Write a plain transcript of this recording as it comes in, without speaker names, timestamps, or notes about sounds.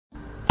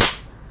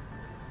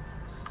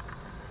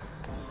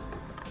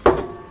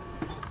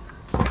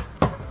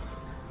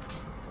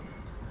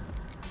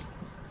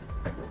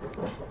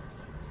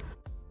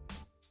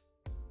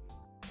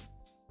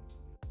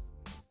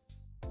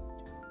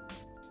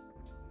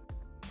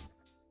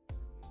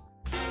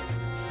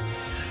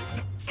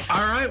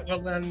right,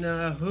 well then,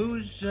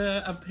 whose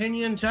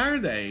opinions are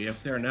they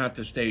if they're not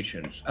the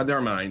station's?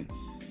 They're mine.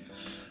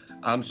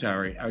 I'm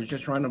sorry, I was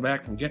just running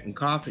back from getting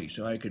coffee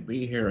so I could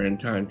be here in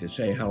time to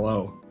say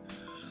hello.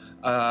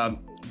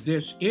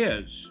 This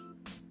is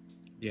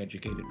The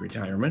Educated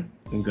Retirement,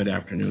 and good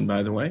afternoon,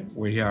 by the way.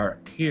 We are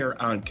here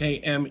on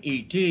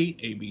KMET,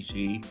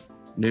 ABC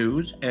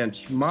News and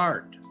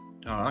Smart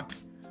Talk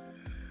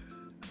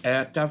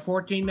at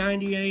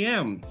 1490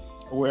 AM,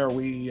 where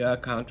we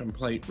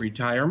contemplate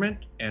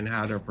retirement and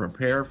how to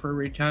prepare for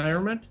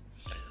retirement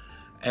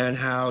and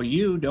how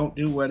you don't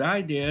do what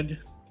I did,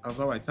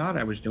 although I thought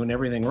I was doing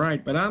everything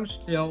right, but I'm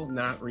still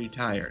not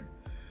retired.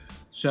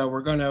 So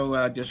we're going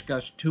to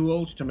discuss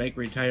tools to make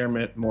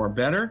retirement more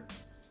better,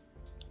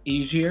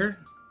 easier,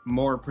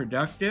 more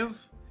productive.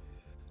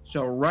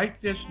 So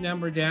write this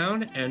number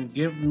down and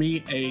give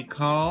me a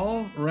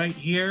call right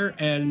here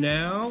and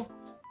now.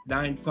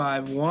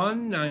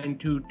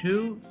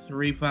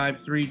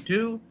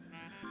 951-922-3532,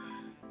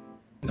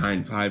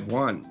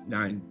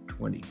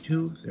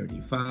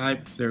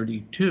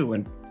 951-922-3532.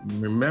 And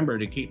remember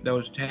to keep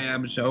those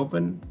tabs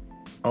open,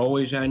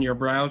 always on your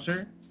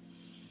browser,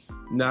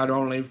 not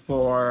only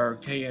for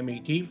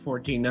KMET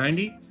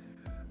 1490,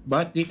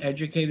 but the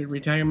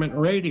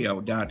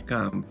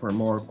educatedretirementradio.com for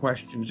more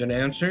questions and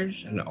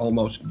answers and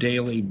almost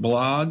daily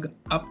blog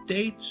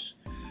updates.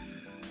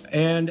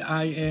 And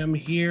I am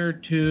here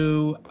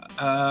to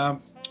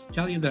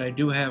tell you that I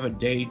do have a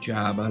day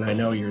job, and I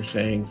know you're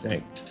saying,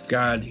 thank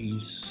God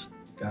he's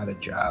got a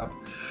job.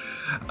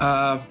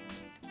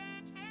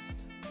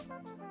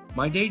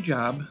 My day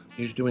job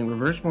is doing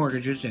reverse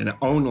mortgages and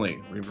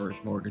only reverse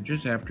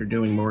mortgages after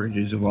doing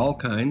mortgages of all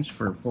kinds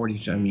for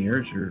 40-some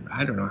years, or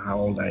I don't know how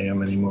old I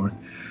am anymore.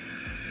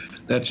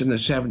 That's in the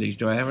 70s.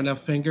 Do I have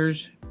enough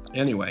fingers?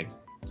 Anyway,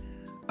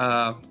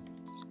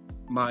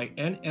 my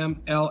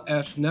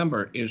NMLS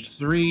number is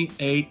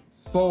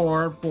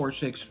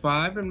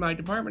 384465, and my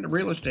Department of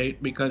Real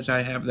Estate, because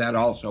I have that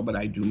also, but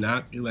I do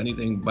not do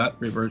anything but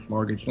reverse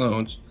mortgage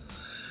loans,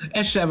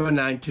 is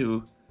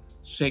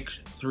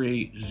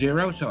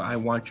 792630. So I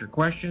want your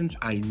questions.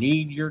 I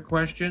need your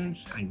questions.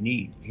 I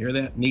need, hear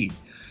that? Need.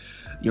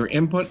 Your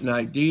input and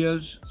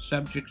ideas,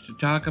 subjects to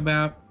talk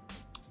about,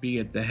 be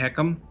it the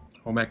HECM,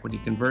 home equity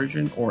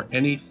conversion, or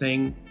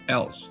anything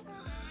else.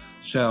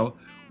 So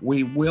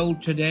we will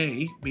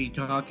today be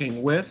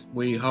talking with,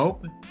 we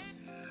hope,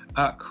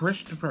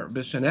 Chris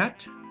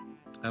Bissonnette.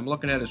 I'm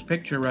looking at his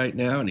picture right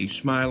now, and he's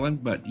smiling,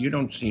 but you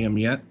don't see him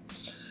yet.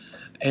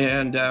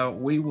 And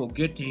we will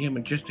get to him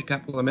in just a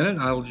couple of minutes.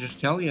 I'll just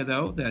tell you,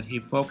 though, that he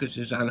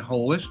focuses on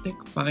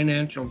holistic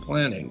financial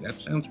planning. That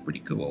sounds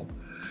pretty cool.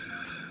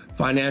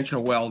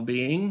 Financial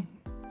well-being.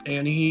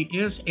 And he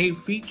is a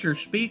feature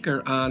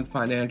speaker on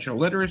financial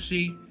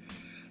literacy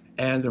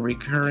and the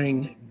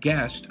recurring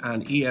guest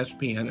on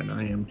ESPN, and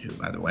I am too,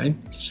 by the way,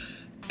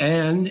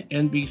 and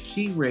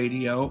NBC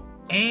Radio,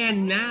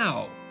 and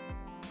now,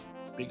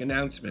 big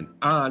announcement,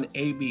 on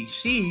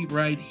ABC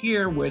right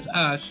here with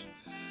us,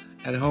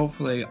 and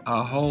hopefully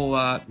a whole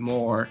lot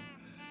more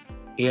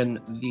in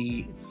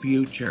the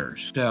future.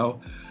 So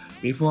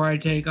before I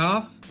take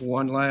off,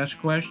 one last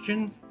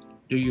question.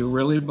 Do you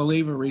really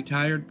believe a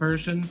retired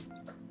person,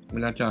 we're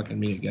not talking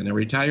me again, a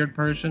retired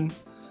person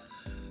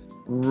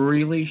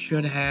really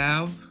should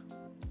have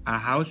a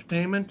house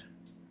payment?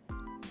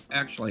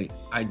 Actually,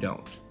 I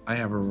don't. I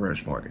have a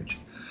reverse mortgage.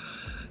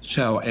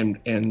 So,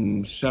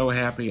 and so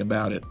happy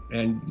about it.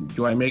 And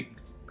do I make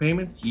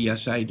payments?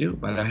 Yes, I do,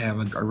 but I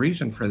have a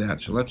reason for that.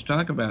 So let's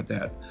talk about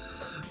that.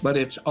 But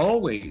it's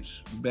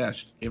always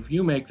best if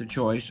you make the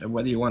choice of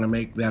whether you want to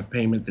make that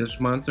payment this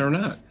month or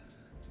not.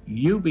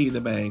 You be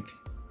the bank.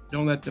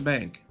 Don't let the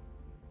bank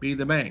be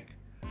the bank.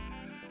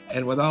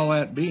 And with all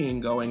that being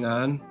going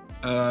on,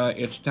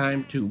 it's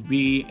time to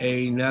be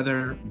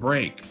another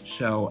break.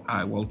 So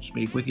I will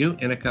speak with you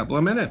in a couple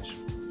of minutes.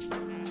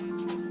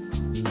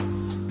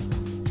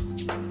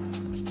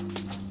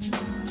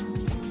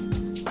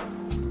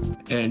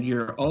 And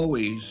you're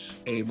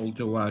always able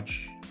to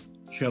watch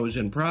shows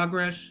in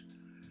progress,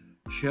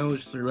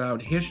 shows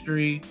throughout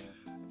history,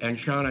 and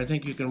Sean, I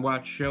think you can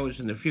watch shows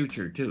in the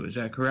future too. Is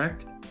that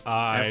correct?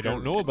 I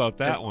don't know about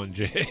that one,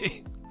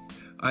 Jay.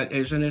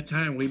 Isn't it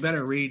time? We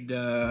better read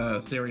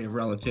Theory of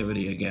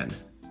Relativity again.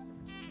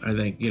 I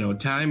think,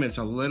 time is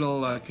a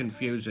little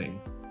confusing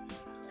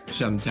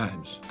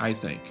sometimes, I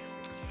think.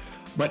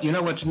 But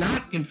what's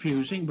not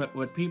confusing, but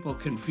what people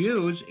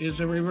confuse is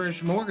a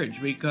reverse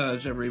mortgage,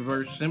 because a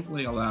reverse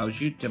simply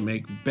allows you to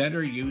make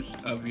better use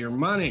of your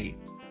money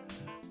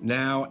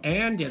now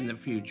and in the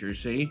future,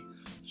 see?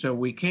 So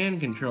we can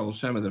control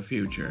some of the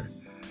future.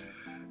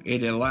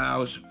 It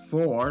allows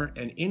for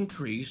an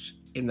increase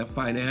in the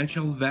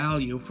financial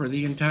value for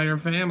the entire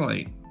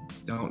family.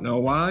 Don't know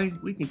why?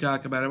 We can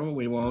talk about it, but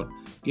we won't.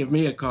 Give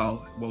me a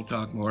call. We'll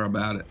talk more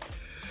about it.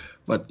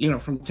 But,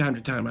 from time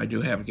to time, I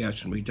do have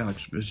guests, and we talk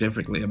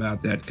specifically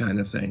about that kind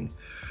of thing.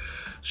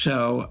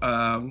 So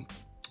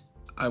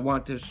I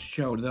want this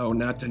show, though,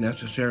 not to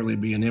necessarily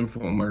be an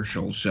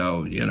infomercial.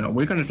 So,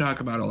 we're going to talk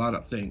about a lot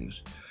of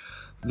things.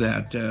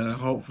 that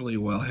hopefully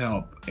will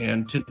help.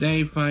 And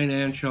today,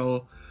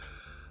 financial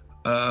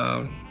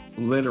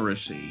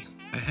literacy.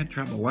 I had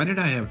trouble. Why did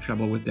I have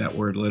trouble with that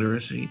word,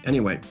 literacy?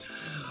 Anyway,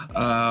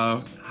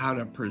 how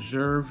to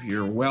preserve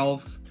your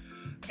wealth.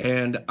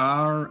 And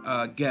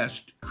our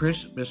guest,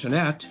 Chris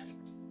Bissonnette,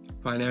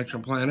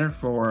 financial planner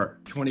for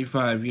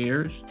 25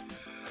 years,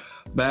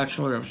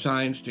 Bachelor of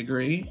Science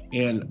degree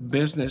in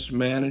Business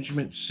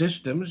Management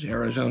Systems,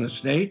 Arizona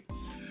State,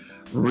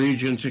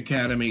 Regents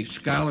Academy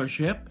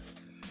Scholarship,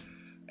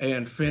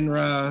 and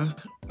FINRA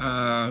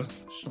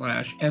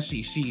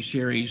 /SEC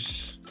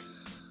Series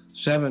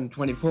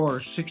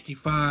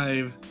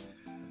 72465.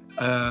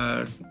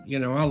 You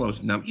know all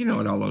those numbers. You know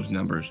what all those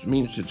numbers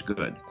means. It's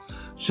good.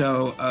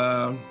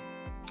 So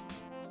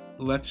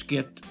let's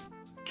get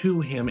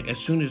to him as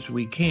soon as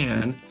we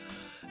can,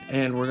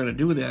 and we're going to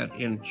do that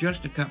in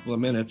just a couple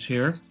of minutes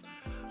here.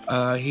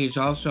 He's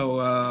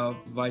also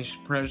Vice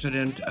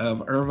President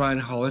of Irvine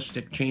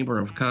Holistic Chamber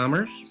of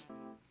Commerce,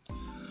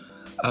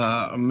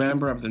 a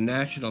member of the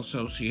National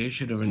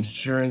Association of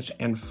Insurance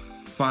and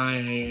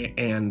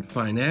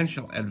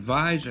Financial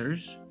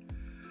Advisors,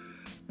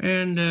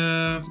 and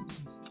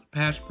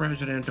past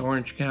President,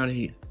 Orange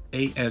County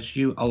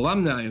ASU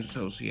Alumni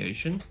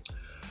Association.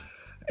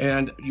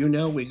 And you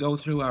know, we go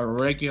through our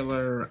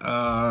regular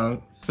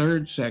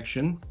third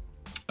section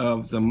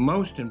of the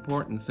most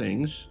important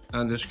things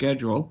on the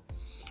schedule,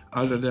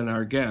 other than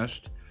our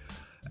guest.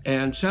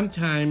 And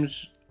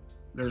sometimes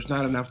there's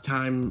not enough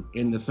time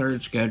in the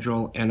third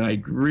schedule, and I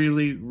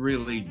really,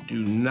 really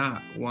do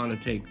not want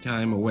to take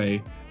time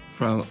away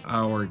from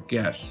our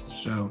guests.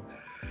 So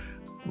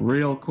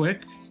real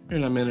quick,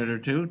 in a minute or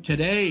two,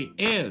 today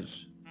is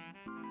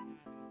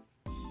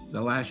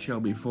the last show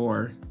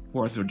before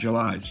 4th of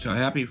July. So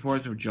happy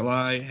 4th of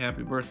July,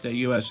 happy birthday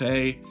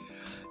USA.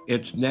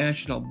 It's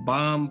National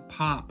Bomb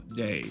Pop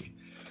Day,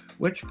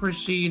 which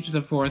precedes the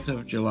 4th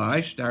of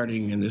July,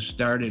 started in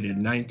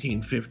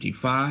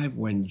 1955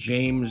 when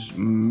James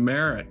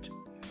Merritt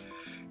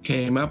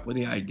came up with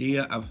the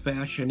idea of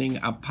fashioning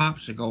a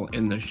popsicle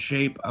in the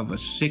shape of a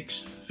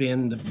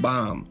six-finned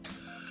bomb.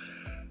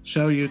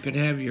 So you can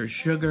have your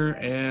sugar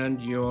and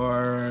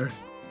your,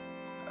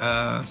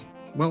 well,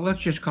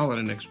 let's just call it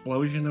an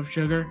explosion of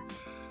sugar.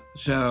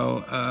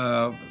 So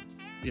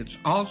it's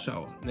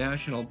also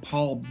National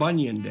Paul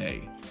Bunyan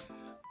Day,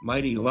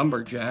 mighty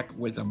lumberjack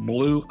with a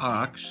blue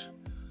ox.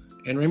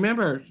 And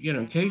remember, you know,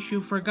 in case you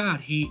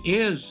forgot, he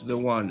is the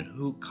one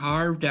who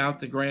carved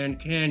out the Grand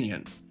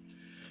Canyon.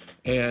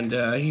 And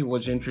he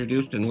was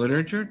introduced in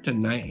literature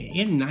in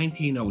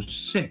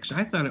 1906.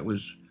 I thought it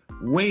was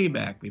way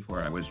back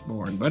before I was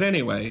born. But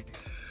anyway,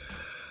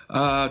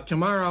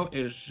 tomorrow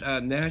is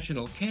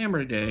National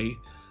Camera Day.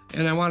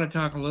 And I want to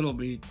talk a little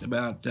bit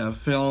about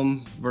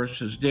film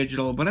versus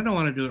digital, but I don't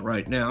want to do it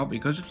right now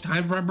because it's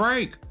time for a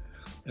break.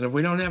 And if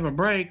we don't have a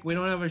break, we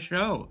don't have a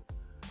show.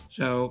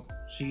 So,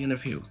 see you in a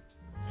few.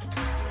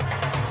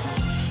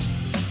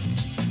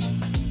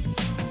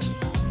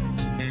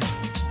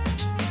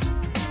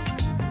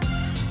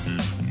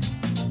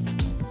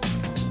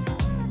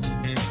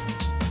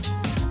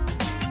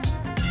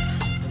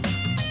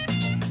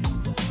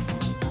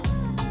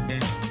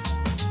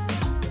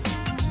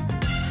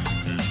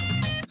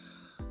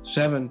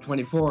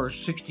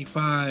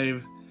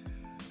 $724.65.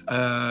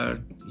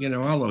 You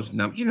know all those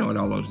numbers. You know what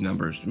all those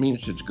numbers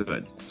means. It's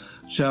good.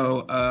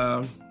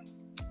 So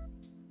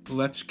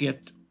let's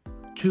get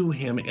to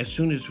him as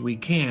soon as we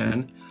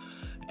can,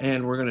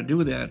 and we're going to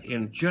do that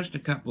in just a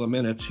couple of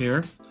minutes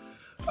here.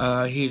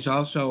 He's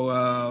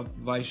also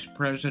Vice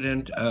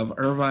President of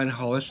Irvine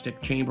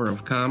Holistic Chamber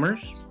of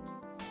Commerce,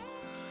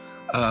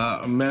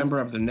 a member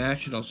of the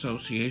National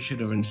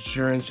Association of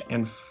Insurance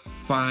and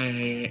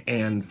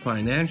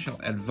Financial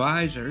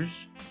Advisors,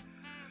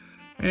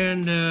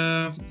 and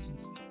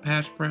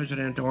past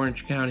President,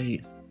 Orange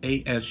County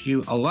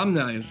ASU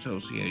Alumni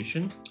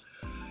Association.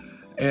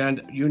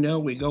 And you know,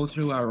 we go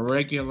through our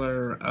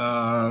regular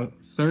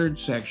third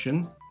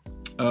section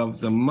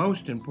of the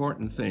most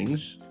important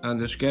things on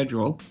the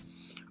schedule,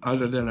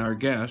 other than our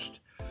guest.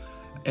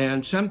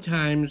 And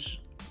sometimes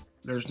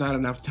there's not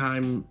enough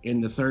time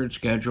in the third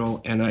schedule,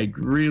 and I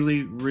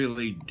really,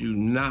 really do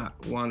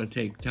not want to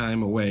take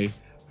time away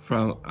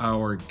from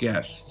our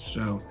guests.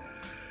 So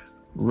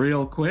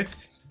real quick,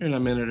 in a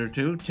minute or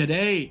two,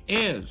 today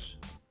is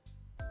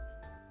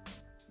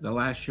the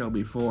last show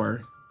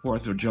before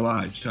 4th of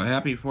July. So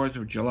happy 4th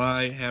of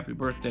July, happy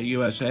birthday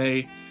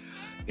USA.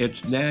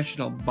 It's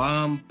National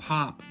Bomb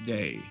Pop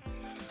Day,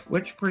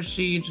 which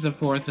precedes the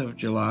 4th of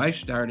July,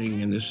 started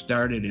in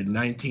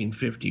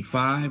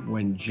 1955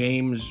 when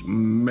James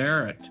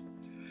Merritt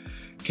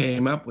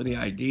came up with the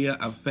idea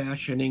of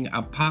fashioning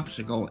a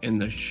popsicle in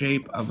the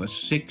shape of a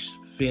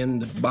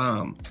six-finned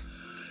bomb.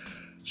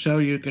 So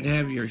you can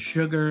have your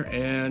sugar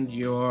and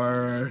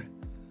your,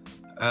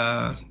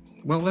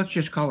 well, let's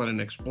just call it an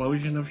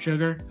explosion of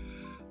sugar.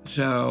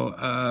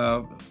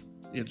 So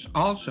it's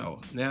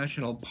also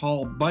National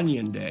Paul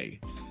Bunyan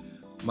Day,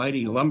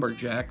 mighty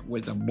lumberjack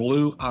with a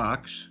blue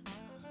ox.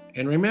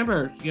 And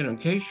remember, in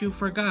case you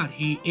forgot,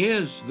 he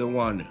is the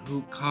one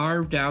who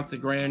carved out the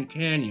Grand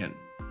Canyon.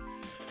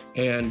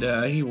 And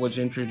he was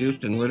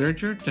introduced in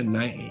literature in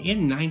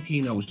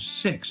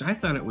 1906. I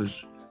thought it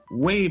was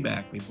way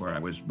back before I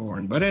was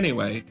born. But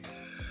anyway,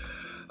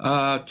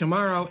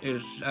 tomorrow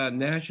is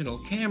National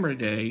Camera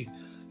Day,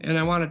 and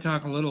I want to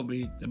talk a little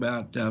bit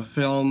about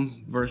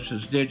film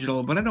versus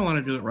digital, but I don't want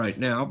to do it right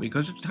now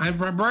because it's time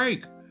for a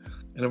break.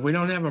 And if we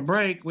don't have a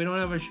break, we don't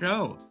have a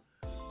show.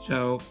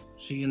 So,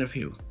 see you in a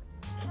few.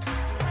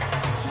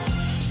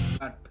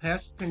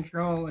 Pest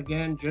control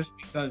again, just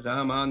because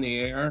I'm on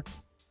the air.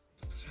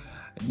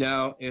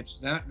 No,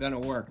 it's not going to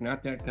work.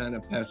 Not that kind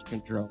of pest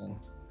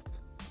control.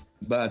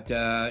 But,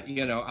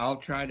 I'll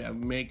try to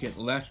make it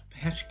less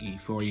pesky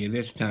for you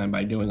this time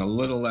by doing a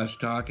little less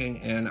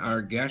talking, and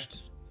our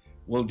guests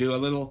will do a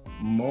little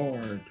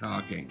more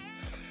talking.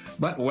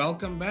 But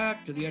welcome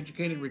back to the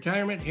Educated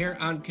Retirement here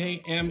on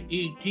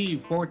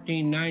KMET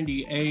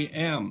 1490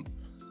 AM,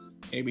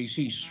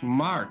 ABC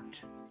Smart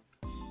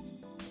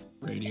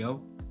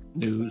Radio,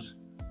 News,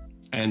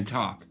 and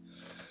Talk.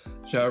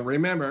 So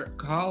remember,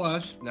 call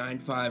us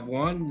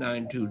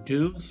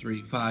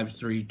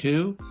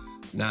 951-922-3532,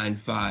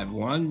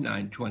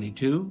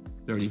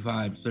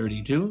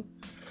 951-922-3532,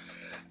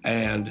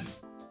 and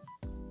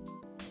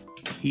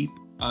keep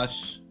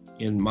us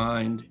in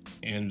mind.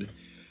 And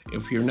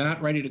if you're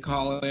not ready to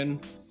call in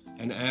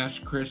and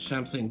ask Chris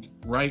something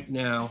right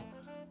now,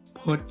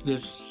 put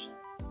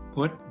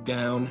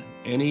down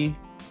any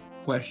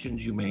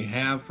questions you may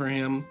have for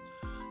him,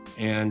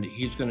 and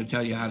he's going to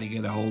tell you how to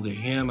get a hold of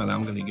him, and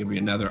I'm going to give you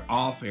another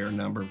off-air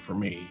number for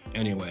me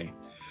anyway.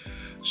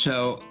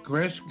 So,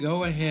 Chris,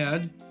 go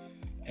ahead,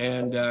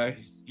 and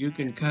you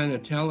can kind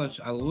of tell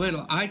us a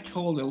little. I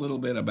told a little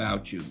bit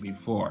about you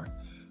before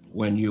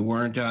when you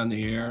weren't on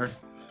the air.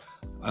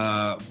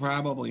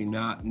 Probably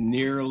not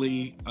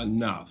nearly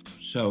enough.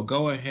 So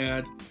go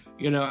ahead.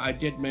 I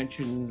did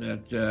mention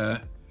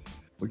that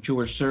what you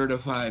were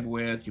certified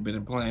with, you've been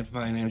a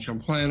financial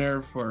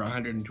planner for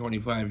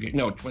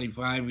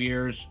 25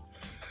 years,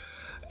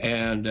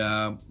 and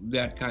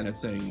that kind of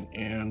thing.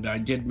 And I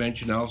did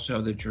mention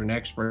also that you're an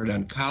expert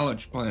on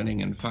college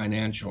planning and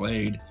financial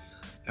aid.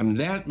 And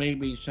that may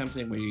be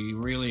something we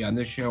really, on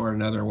this show or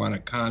another, want to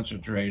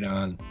concentrate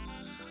on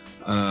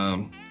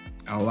a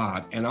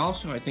lot. And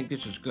also, I think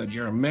this is good.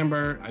 You're a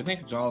member, I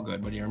think it's all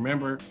good, but you're a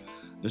member of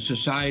the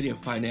Society of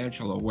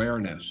Financial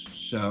Awareness.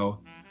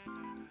 So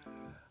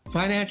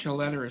financial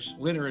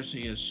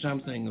literacy is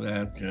something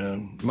that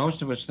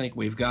most of us think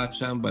we've got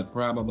some, but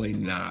probably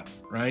not,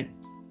 right?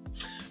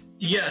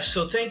 Yes,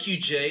 so thank you,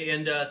 Jay,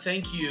 and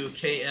thank you,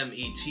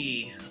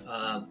 KMET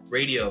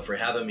Radio, for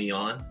having me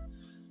on.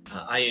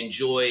 I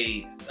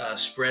enjoy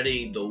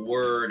spreading the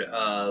word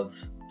of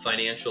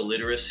financial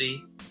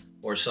literacy,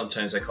 or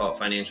sometimes I call it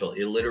financial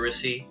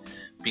illiteracy,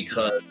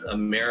 because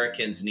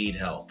Americans need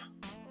help.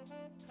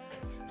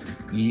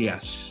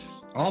 Yes,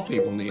 all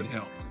people need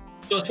help.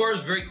 So as far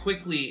as very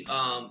quickly,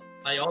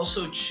 I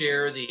also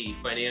chair the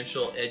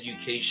Financial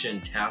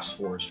Education Task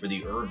Force for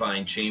the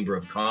Irvine Chamber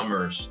of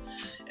Commerce.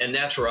 And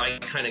that's where I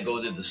kind of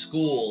go to the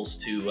schools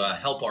to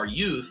help our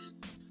youth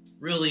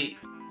really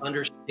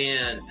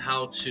understand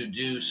how to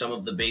do some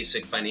of the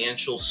basic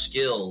financial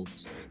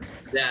skills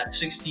that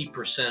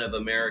 60% of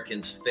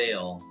Americans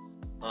fail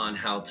on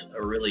how to,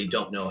 or really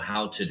don't know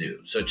how to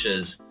do, such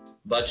as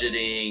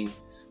budgeting,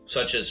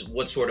 such as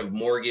what sort of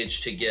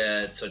mortgage to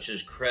get, such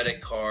as credit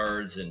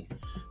cards. And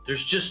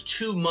there's just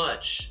too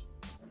much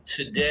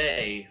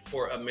today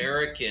for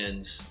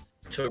Americans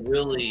to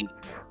really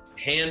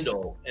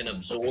handle and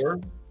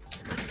absorb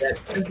that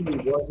simply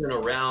wasn't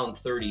around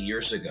 30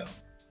 years ago.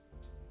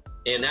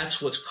 And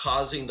that's what's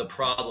causing the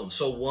problem.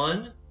 So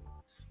one,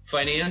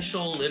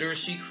 financial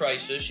literacy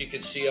crisis. You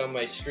can see on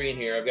my screen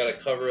here, I've got a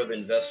cover of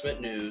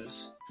Investment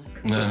News.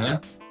 Uh-huh.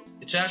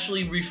 It's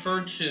actually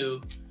referred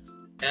to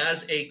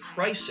as a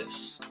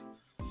crisis.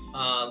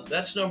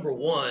 That's number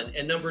one.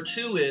 And number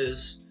two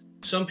is,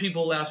 some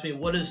people ask me,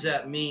 what does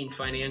that mean,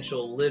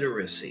 financial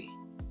literacy?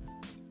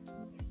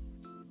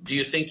 Do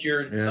you think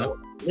your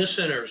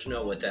listeners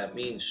know what that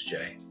means,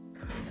 Jay?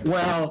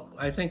 Well,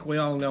 I think we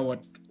all know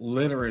what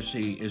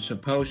literacy is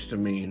supposed to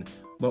mean,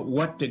 but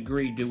what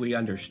degree do we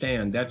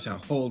understand? That's a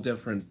whole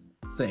different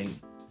thing.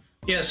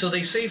 Yeah, so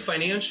they say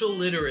financial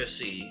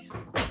literacy,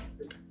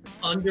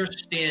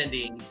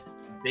 understanding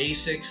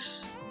basic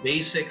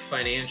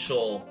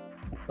financial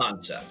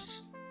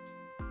concepts.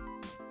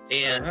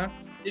 And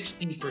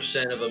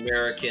 60% of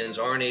Americans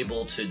aren't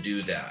able to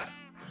do that.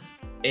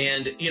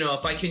 And,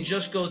 if I can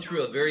just go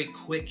through a very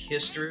quick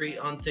history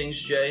on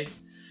things, Jay,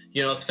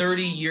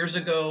 30 years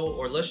ago,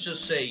 or let's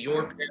just say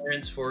your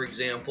parents, for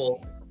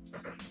example,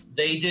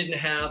 they didn't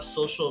have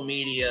social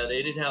media,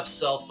 they didn't have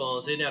cell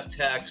phones, they didn't have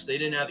text, they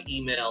didn't have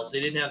emails, they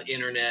didn't have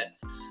internet,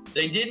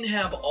 they didn't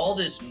have all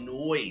this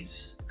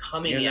noise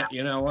coming out.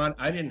 You know what?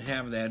 I didn't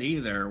have that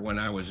either when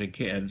I was a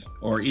kid,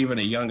 or even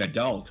a young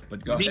adult,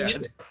 but go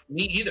ahead.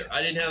 Me either.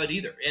 I didn't have it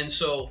either. And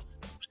so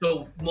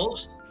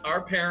most,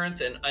 our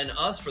parents and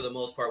us, for the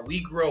most part, we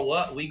grew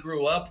up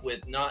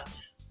with not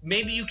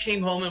maybe you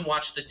came home and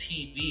watched the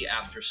TV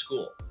after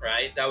school,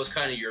 right? That was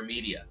kind of your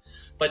media.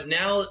 But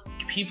now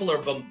people are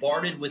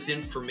bombarded with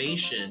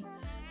information,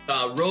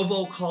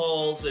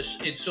 robocalls.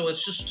 So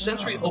it's just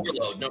sensory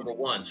overload, number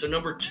one. So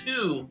number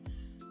two,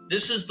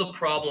 this is the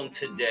problem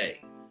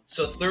today.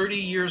 So 30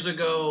 years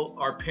ago,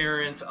 our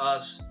parents,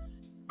 us,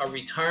 a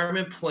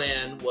retirement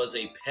plan was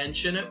a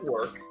pension at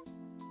work,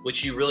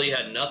 which you really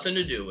had nothing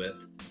to do with.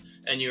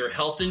 And your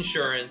health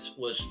insurance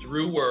was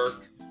through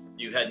work.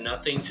 You had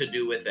nothing to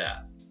do with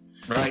that.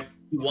 Right.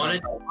 You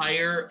wanted to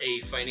hire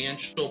a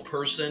financial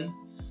person.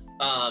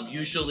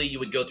 Usually you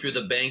would go through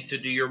the bank to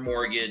do your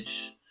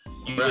mortgage.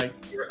 You would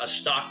hire a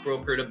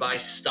stockbroker to buy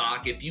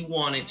stock if you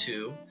wanted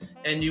to.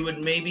 And you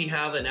would maybe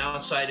have an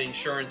outside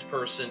insurance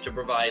person to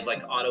provide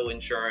like auto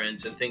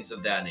insurance and things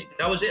of that nature.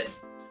 That was it.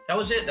 That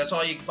was it. That's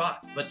all you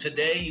bought. But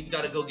today you've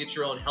got to go get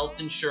your own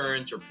health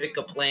insurance or pick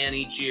a plan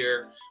each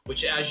year,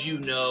 which, as you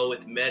know,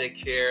 with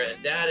Medicare,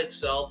 and that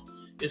itself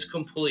is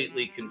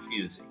completely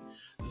confusing.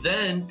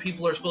 Then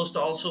people are supposed to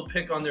also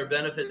pick on their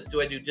benefits.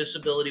 Do I do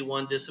disability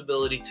 1,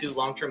 disability 2,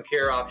 long-term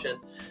care option?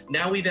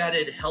 Now we've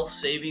added health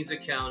savings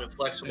account and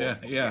flexible.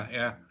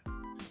 Yeah.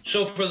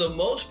 So for the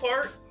most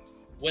part,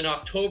 when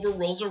October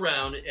rolls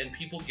around and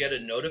people get a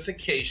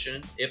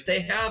notification, if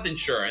they have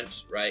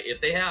insurance, right, if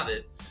they have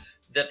it,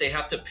 that they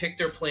have to pick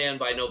their plan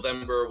by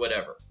November or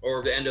whatever,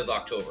 or the end of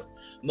October.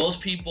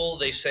 Most people,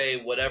 they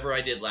say, whatever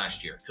I did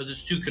last year, because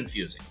it's too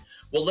confusing.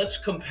 Well, let's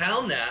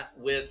compound that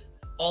with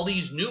all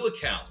these new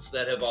accounts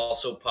that have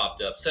also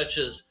popped up, such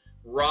as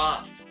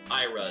Roth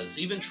IRAs.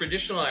 Even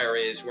traditional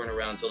IRAs weren't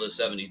around until the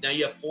 70s. Now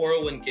you have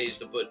 401ks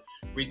to put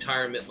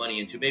retirement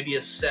money into, maybe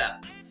a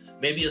SEP,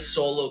 maybe a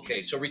solo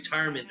case. So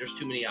retirement, there's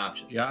too many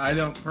options. Yeah, I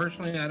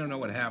don't know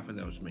what half of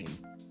those mean.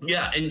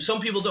 Yeah, and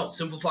some people don't.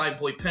 Simplified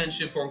employee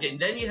pension, 401k. And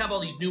then you have all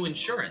these new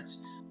insurance.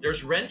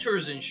 There's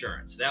renter's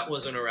insurance. That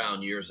wasn't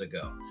around years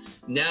ago.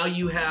 Now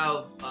you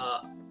have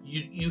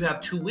you have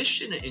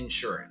tuition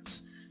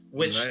insurance,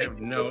 which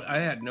I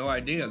had no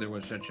idea there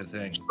was such a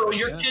thing. So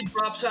your kid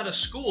drops out of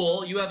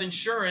school, you have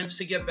insurance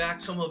to get back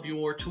some of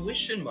your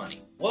tuition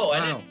money. Whoa, I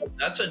didn't know.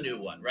 That's a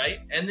new one, right?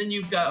 And then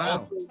you've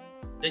got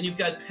then you've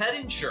got pet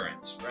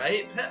insurance,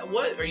 right?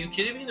 What? Are you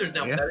kidding me? There's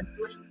now pet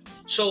insurance.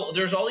 So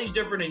there's all these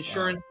different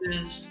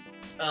insurances,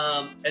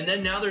 and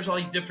then now there's all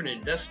these different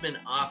investment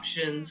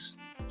options.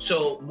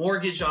 So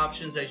mortgage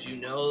options, as you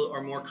know,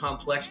 are more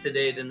complex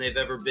today than they've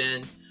ever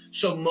been.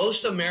 So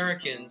most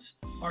Americans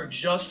are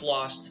just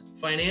lost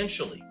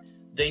financially.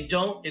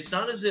 It's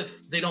not as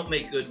if they don't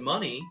make good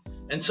money,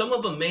 and some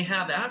of them may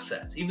have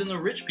assets, even the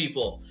rich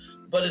people.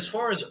 But as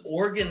far as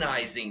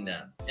organizing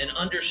them and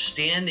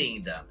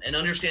understanding them and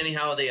understanding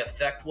how they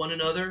affect one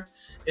another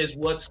is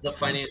what's the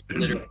financial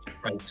literacy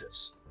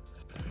crisis.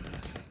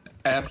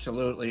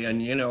 Absolutely.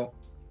 And,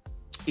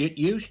 it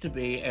used to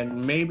be,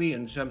 and maybe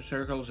in some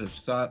circles it's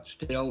thought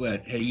still,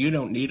 that, hey, you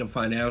don't need a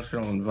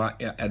financial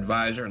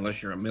advisor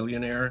unless you're a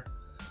millionaire.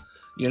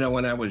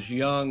 When I was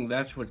young,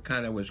 that's what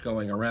kind of was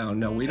going around.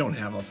 No, we don't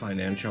have a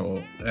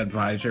financial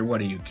advisor. What,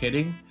 are you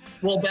kidding?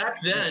 Well,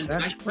 back then,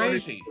 that's I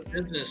started crazy.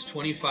 Business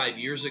 25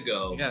 years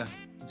ago. Yeah.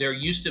 There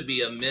used to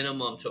be a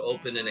minimum to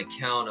open an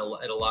account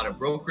at a lot of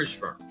brokerage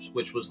firms,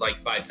 which was like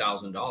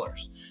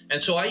 $5,000.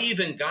 And so I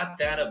even got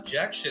that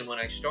objection when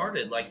I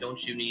started, like,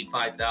 don't you need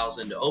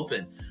 $5,000 to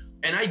open?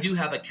 And I do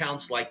have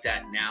accounts like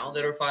that now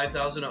that are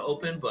 $5,000 to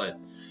open, but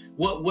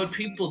what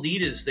people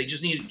need is they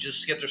just need to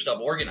just get their stuff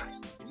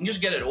organized. If you can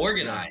just get it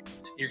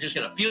organized, you're just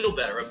going to feel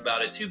better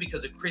about it too,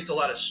 because it creates a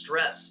lot of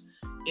stress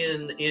for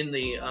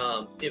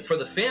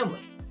the family.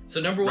 So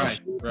number one,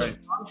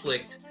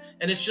 conflict.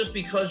 And it's just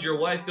because your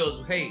wife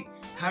goes, hey,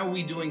 how are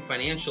we doing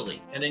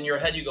financially? And in your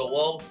head you go,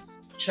 well,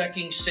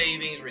 checking,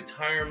 savings,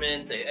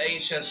 retirement, the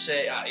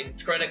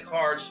HSA, credit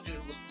cards,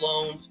 student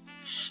loans.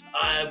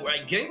 I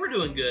think we're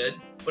doing good,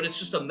 but it's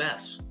just a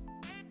mess.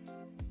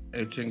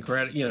 It's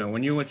incredible.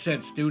 When you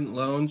said student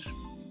loans,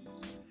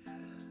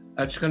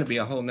 that's going to be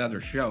a whole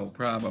nother show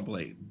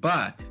probably.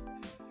 But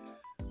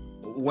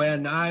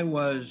when I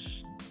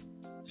was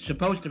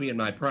supposed to be in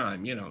my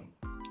prime,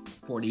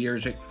 40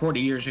 years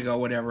ago,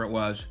 whatever it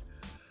was,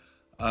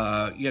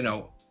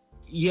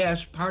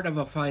 yes, part of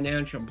a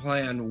financial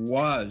plan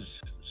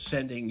was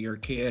sending your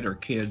kid or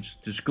kids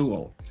to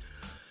school.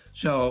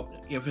 So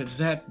if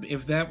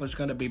that was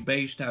going to be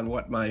based on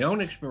what my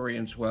own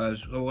experience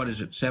was, well, what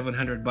is it,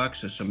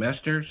 $700 a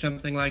semester,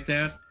 something like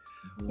that?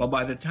 Mm-hmm. Well,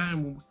 by the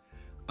time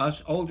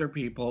us older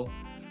people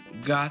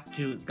got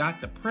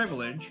the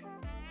privilege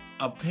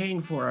of paying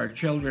for our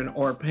children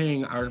or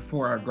paying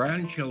for our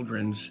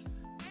grandchildren's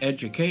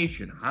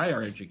education,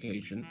 higher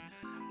education,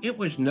 it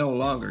was no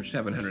longer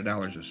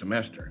 $700 a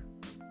semester.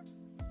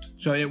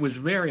 So it was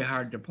very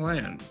hard to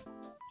plan.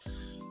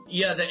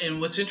 Yeah, and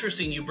what's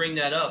interesting, you bring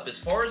that up. As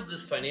far as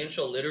this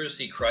financial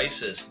literacy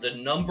crisis, the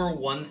number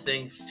one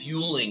thing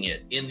fueling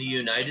it in the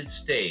United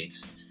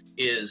States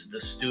is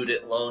the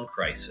student loan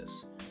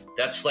crisis.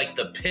 That's like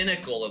the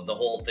pinnacle of the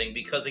whole thing,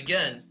 because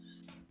again,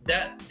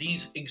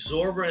 these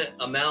exorbitant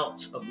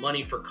amounts of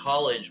money for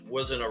college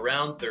wasn't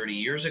around 30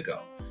 years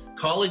ago.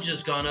 College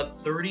has gone up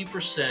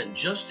 30%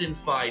 just in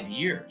 5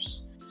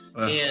 years.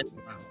 And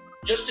wow.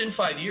 just in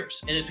 5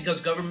 years. And it's because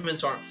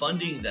governments aren't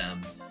funding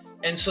them.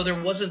 And so there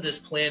wasn't this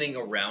planning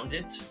around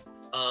it.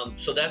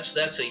 So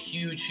that's a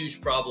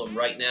huge problem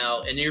right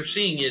now. And you're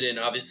seeing it in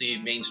obviously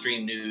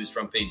mainstream news,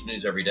 front page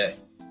news every day.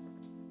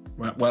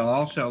 Well,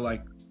 also,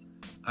 like,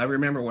 I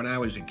remember when I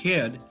was a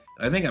kid,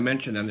 I think I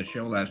mentioned on the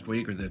show last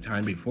week or the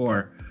time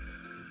before,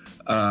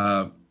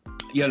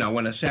 you know,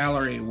 when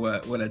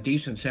a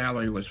decent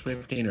salary was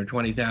 15 or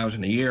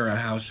 20,000 a year, a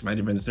house might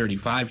have been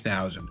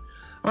 35,000.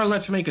 Or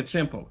let's make it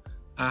simple.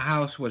 A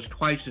house was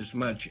twice as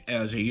much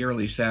as a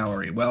yearly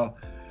salary. Well,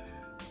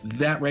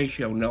 that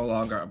ratio no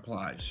longer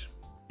applies.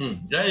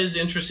 That is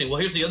interesting. Well,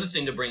 here's the other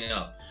thing to bring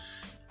up.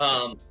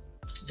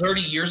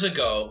 30 years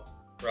ago,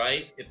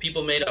 right? If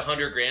people made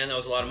 $100,000, that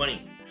was a lot of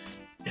money.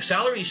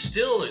 Salaries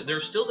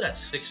there's still that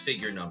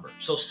six-figure number.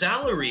 So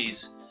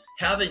salaries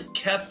haven't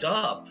kept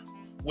up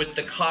with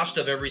the cost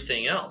of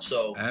everything else.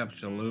 So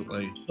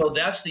absolutely. So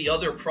that's the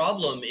other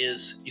problem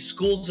is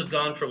schools have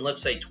gone from,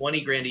 let's say,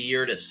 $20,000 a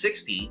year to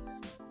 60,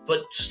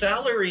 but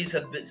salaries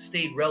have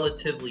stayed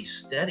relatively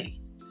steady.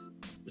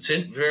 It's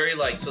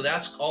so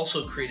that's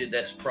also created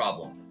this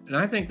problem. And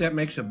I think that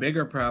makes a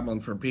bigger problem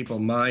for people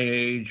my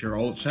age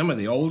or some of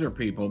the older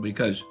people,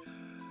 because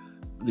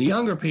the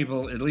younger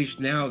people, at least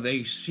now,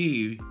 they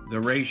see the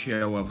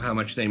ratio of how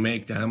much they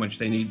make to how much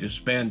they need to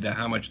spend to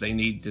how much they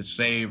need to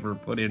save or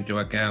put into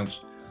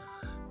accounts.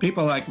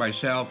 People like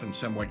myself and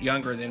somewhat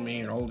younger than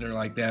me and older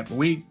like that,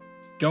 we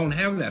don't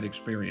have that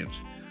experience.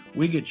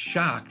 We get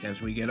shocked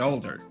as we get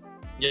older.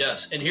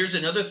 Yes, and here's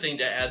another thing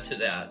to add to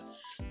that.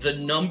 The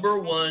number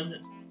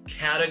one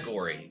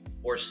category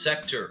or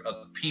sector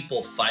of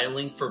people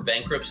filing for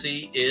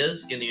bankruptcy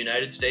is, in the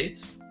United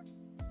States,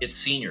 it's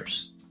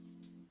seniors.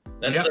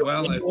 That's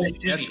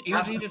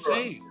easy to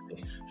say.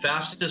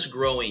 Fastest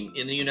growing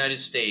in the United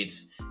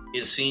States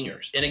is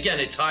seniors. And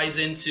again, it ties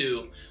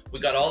into, we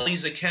got all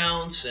these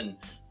accounts and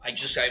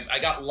I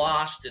got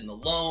lost in the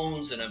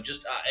loans and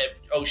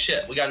oh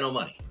shit, we got no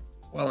money.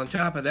 Well, on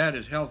top of that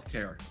is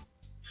healthcare.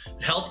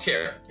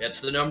 Healthcare, that's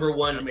the number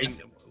one. I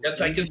mean,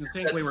 I didn't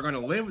think we were going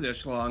to live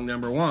this long,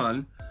 number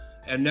one.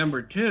 And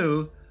number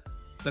two,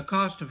 the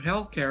cost of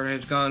healthcare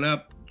has gone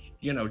up,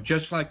 you know,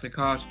 just like the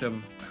cost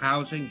of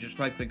housing, just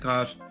like the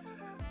cost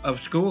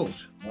of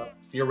schools.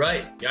 You're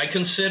right. I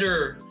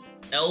consider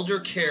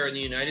elder care in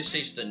the United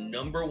States the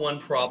number one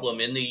problem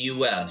in the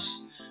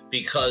U.S.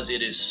 because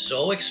it is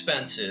so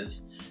expensive.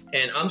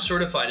 And I'm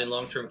certified in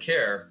long-term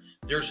care.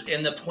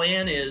 And the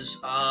plan is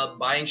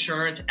buy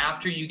insurance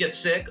after you get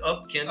sick.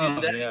 Oh, can't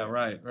do that. Yeah,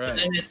 right. And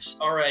then it's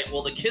all right.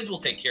 Well, the kids will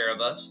take care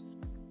of us.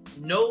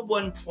 No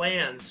one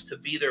plans to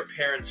be their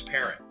parent's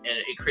parent, and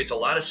it creates a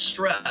lot of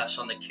stress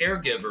on the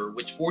caregiver,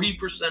 which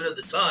 40% of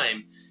the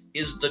time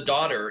is the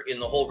daughter in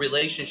the whole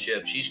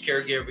relationship. She's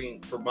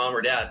caregiving for mom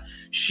or dad.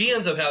 She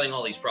ends up having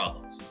all these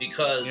problems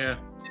because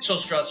it's so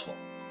stressful.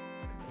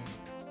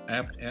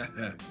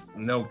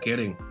 No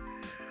kidding.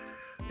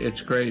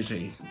 It's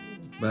crazy.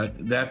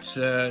 But that's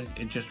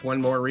just one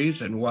more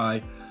reason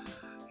why.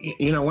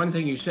 You know, one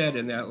thing you said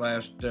in that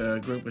last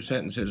group of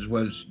sentences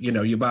was, you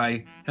know, you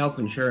buy health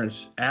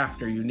insurance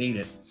after you need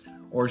it,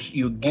 or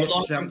you get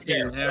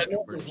something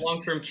afterwards.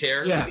 Long-term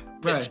care. Yeah,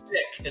 right.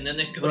 Sick, and then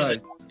they go to the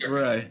doctor.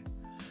 Right.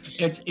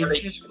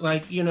 It's just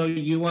like, you know,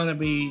 you want to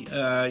be,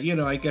 you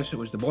know, I guess it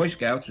was the Boy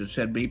Scouts that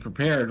said be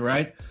prepared,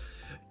 right?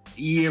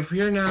 If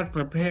you're not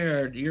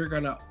prepared, you're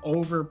going to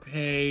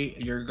overpay,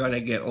 you're going to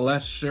get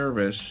less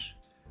service.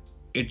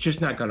 It's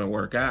just not going to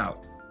work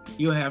out.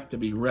 You have to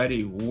be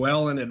ready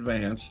well in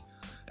advance.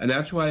 And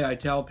that's why I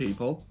tell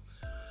people,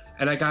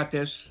 and I got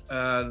this,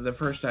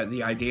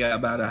 the idea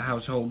about a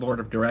household board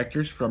of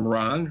directors from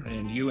Ron,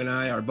 and you and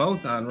I are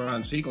both on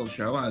Ron Siegel's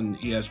show on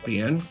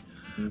ESPN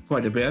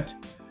quite a bit.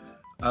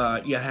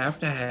 You have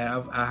to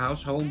have a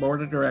household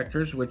board of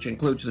directors, which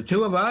includes the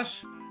two of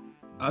us,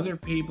 other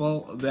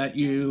people that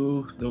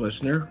you, the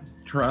listener,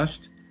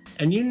 trust,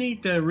 and you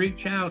need to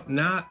reach out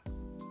not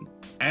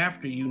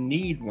after you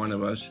need one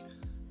of us.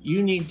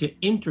 You need to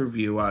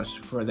interview us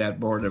for that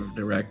board of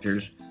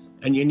directors,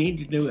 and you need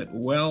to do it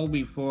well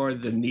before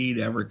the need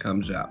ever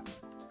comes up.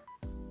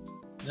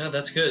 Yeah,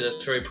 that's good.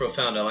 That's very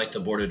profound. I like the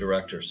board of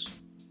directors.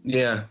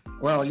 Yeah.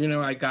 Well, you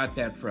know, I got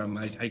that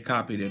I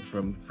copied it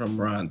from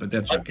Ron, but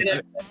that's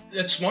okay.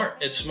 It's smart.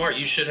 It's smart.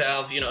 You should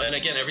have, you know, and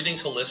again,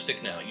 everything's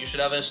holistic now. You should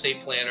have an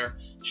estate planner,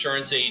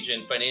 insurance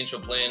agent,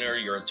 financial planner,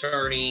 your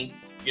attorney,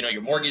 you know,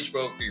 your mortgage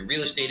broker, your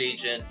real estate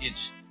agent.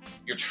 It's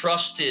your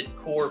trusted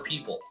core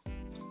people.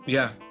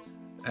 Yeah,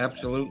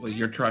 absolutely.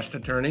 Your trust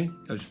attorney,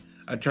 because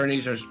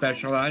attorneys are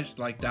specialized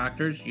like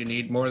doctors. You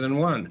need more than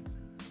one.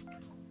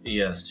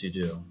 Yes, you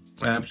do.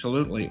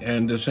 Absolutely.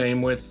 And the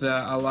same with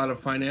a lot of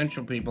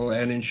financial people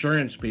and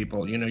insurance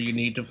people. You know, you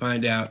need to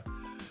find out,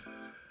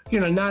 you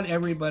know, not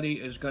everybody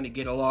is going to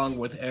get along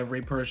with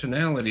every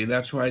personality.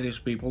 That's why these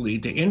people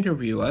need to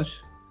interview us,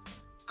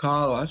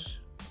 call us,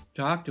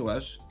 talk to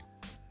us,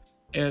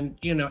 and,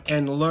 you know,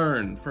 and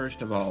learn,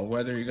 first of all,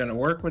 whether you're going to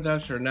work with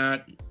us or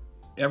not.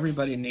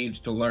 Everybody needs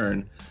to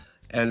learn.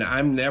 and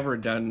I'm never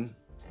done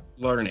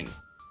learning.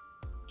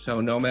 So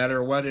no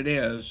matter what it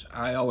is,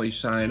 I always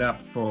sign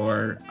up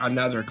for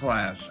another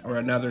class or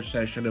another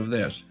session of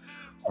this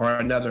or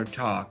another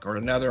talk or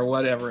another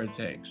whatever it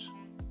takes.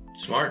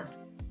 Smart.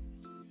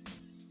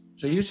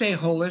 So you say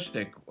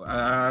holistic.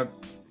 Why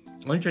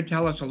don't you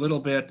tell us a little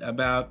bit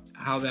about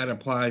how that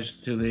applies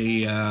to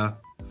the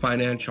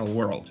financial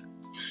world?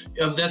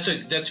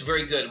 That's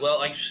very good.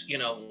 Well,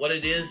 what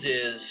it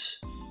is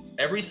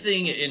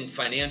everything in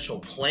financial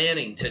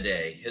planning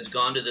today has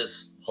gone to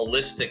this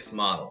holistic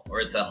model, or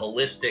it's a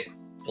holistic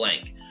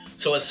blank.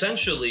 So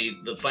essentially,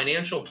 the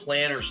financial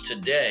planners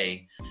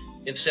today,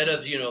 instead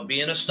of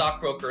being a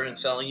stockbroker and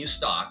selling you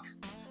stock,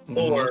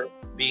 or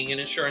being an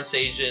insurance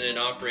agent and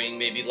offering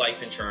maybe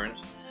life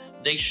insurance,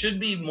 they should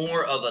be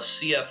more of a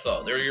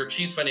CFO. They're your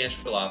chief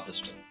financial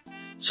officer.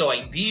 So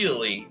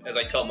ideally, as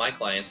I tell my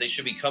clients, they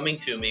should be coming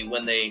to me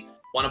when they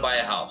want to buy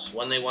a house,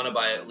 when they want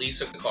to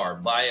lease a car,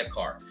 buy a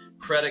car,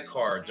 credit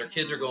cards, their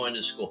kids are going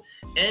to school.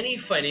 Any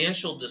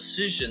financial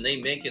decision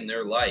they make in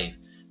their life,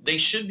 they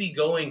should be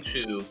going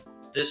to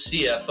this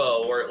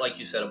CFO, or like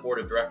you said, a board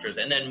of directors.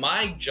 And then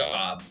my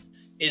job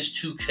is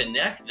to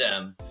connect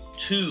them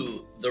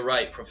to the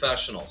right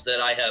professionals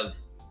that I have,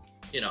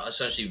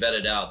 essentially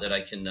vetted out, that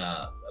I can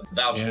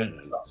vouch for.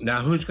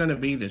 Now, who's going to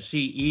be the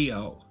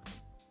CEO?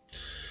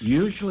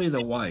 Usually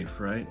the wife,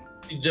 right?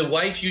 The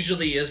wife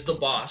usually is the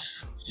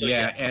boss. So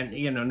and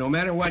no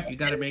matter what, you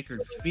got to make her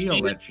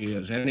feel that she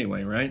is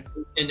anyway, right?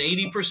 And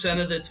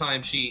 80% of the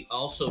time, she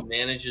also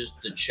manages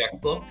the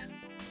checkbook.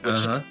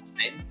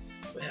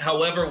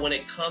 However, when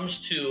it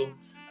comes to,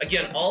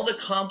 again, all the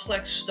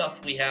complex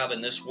stuff we have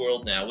in this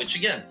world now, which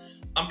again,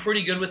 I'm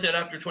pretty good with it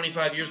after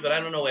 25 years, but I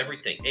don't know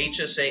everything.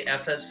 HSA,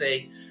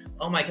 FSA,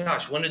 oh my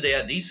gosh, when did they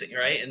add these things,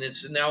 right? And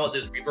it's now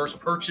this reverse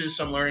purchase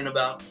I'm learning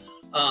about.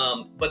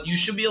 But you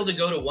should be able to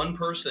go to one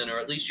person, or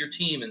at least your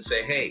team, and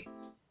say, hey,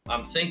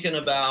 I'm thinking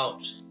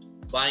about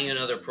buying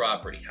another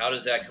property. How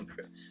does that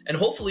compare? And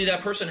hopefully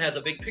that person has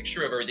a big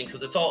picture of everything,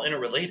 because it's all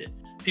interrelated.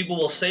 People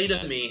will say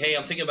to me, hey,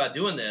 I'm thinking about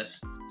doing this.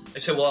 I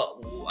say,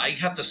 well, I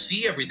have to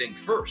see everything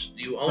first.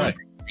 Do you own it?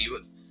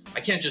 I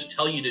can't just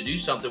tell you to do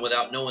something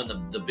without knowing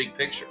the big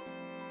picture.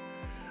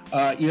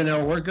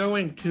 We're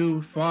going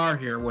too far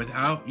here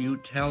without you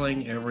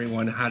telling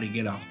everyone how to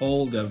get a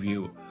hold of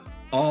you,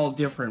 all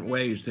different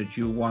ways that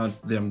you want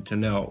them to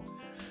know.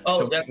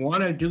 Oh, so we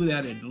want to do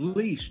that at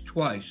least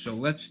twice. So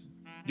let's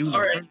do the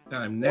first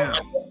time now.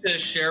 I'd like to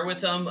share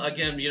with them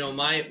again.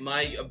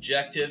 My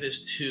objective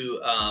is to,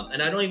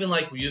 and I don't even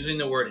like using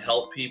the word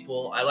help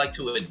people. I like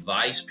to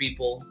advise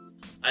people.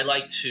 I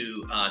like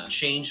to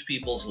change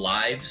people's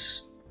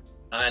lives.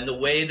 And the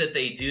way that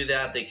they do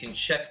that, they can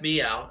check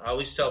me out. I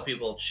always tell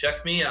people,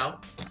 check me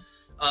out.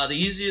 The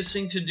easiest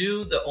thing to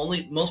do,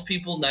 most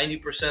people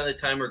 90% of the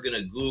time are going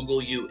to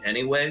Google you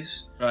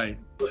anyways. Right.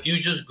 If you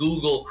just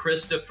Google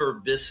Christopher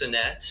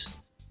Bissonnette,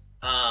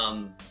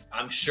 I'm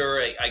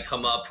sure I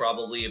come up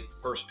probably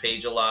first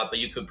page a lot, but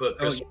you could put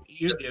Christopher. Oh,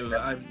 you do.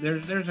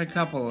 There's a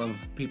couple of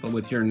people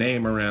with your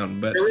name around,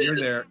 but you're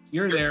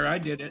there. I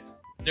did it.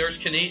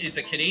 It's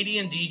a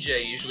Canadian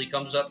DJ, usually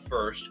comes up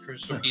first,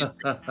 Christopher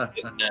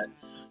Bissonnette.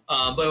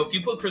 But if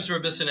you put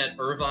Christopher Bissonnette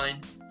Irvine,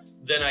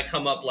 then I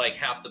come up like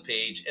half the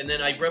page. And then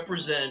I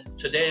represent,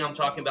 today I'm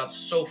talking about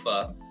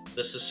SOFA,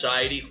 the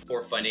Society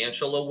for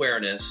Financial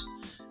Awareness.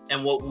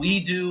 And what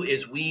we do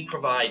is we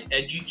provide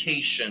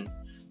education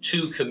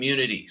to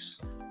communities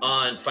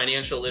on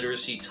financial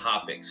literacy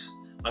topics.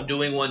 I'm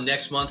doing one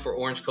next month for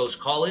Orange Coast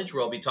College,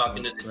 where I'll be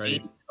talking to the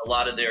dean, a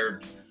lot of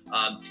their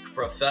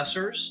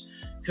professors,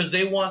 because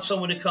they want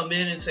someone to come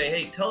in and say,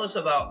 hey, tell us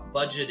about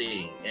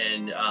budgeting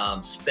and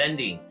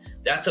spending.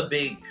 That's a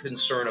big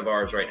concern of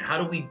ours right now.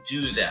 How do we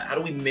do that? How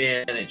do we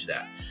manage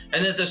that?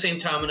 And at the same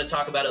time, I'm going to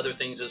talk about other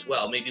things as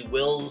well, maybe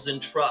wills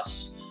and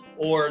trusts,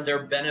 or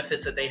their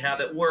benefits that they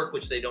have at work,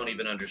 which they don't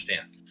even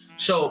understand.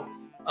 So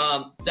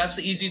that's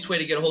the easiest way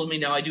to get a hold of me.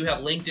 Now, I do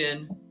have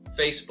LinkedIn,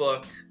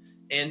 Facebook,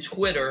 and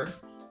Twitter.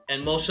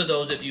 And most of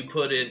those, if you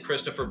put in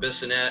Christopher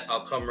Bissonnette,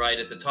 I'll come right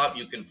at the top.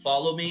 You can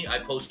follow me. I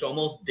post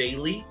almost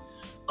daily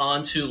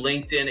onto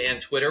LinkedIn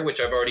and Twitter, which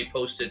I've already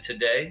posted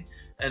today,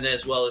 and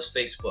as well as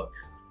Facebook.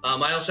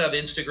 I also have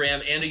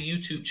Instagram and a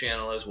YouTube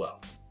channel as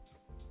well.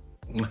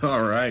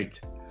 All right.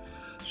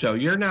 So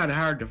you're not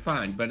hard to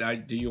find,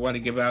 but do you want to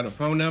give out a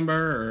phone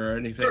number or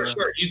anything?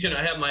 Sure. You can.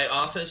 I have my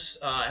office.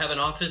 I have an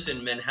office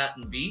in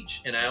Manhattan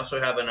Beach, and I also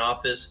have an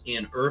office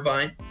in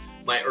Irvine.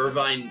 My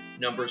Irvine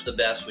number is the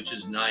best, which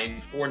is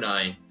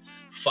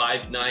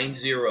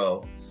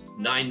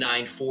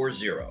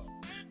 949-590-9940.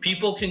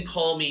 People can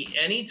call me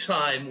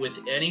anytime with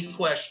any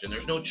question.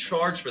 There's no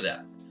charge for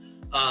that.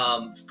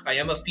 I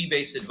am a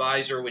fee-based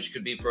advisor, which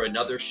could be for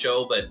another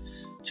show, but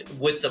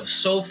with the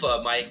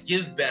SOFA, my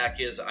give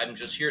back is I'm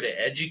just here to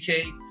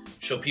educate,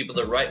 show people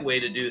the right way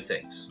to do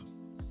things.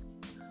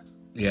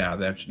 Yeah,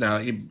 that's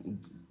now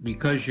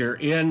because you're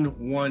in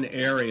one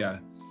area.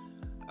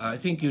 I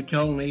think you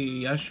told me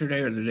yesterday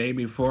or the day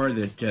before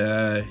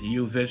that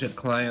you visit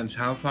clients.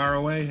 How far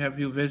away have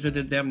you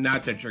visited them?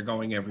 Not that you're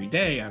going every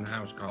day on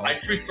house calls. I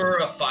prefer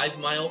a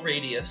 5-mile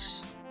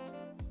radius.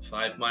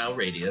 5-mile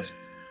radius.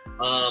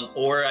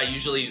 Or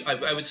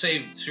I would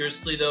say,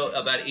 seriously though,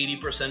 about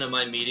 80% of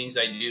my meetings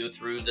I do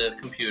through the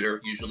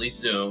computer, usually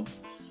Zoom.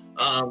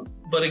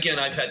 But again,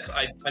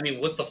 I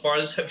mean, what's the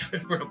farthest I've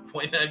driven for an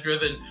appointment? I've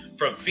driven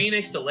from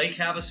Phoenix to Lake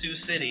Havasu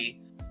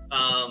City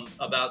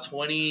about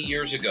 20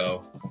 years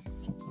ago.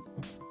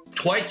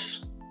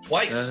 Twice.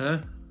 Uh-huh.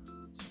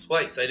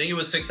 Twice. I think it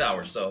was 6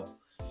 hours, so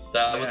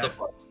that was the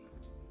fun.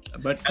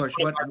 But of course,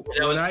 what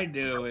I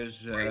do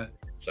is a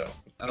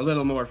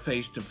little more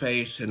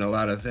face-to-face in a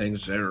lot of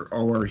things, or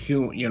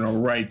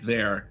right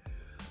there.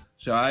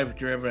 So I've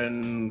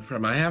driven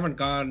I haven't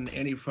gone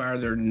any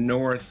farther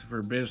north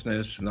for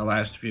business in the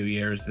last few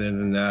years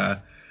than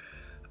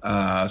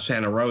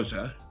Santa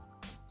Rosa.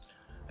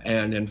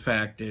 And in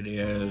fact, it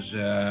is,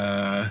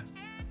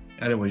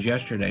 and it was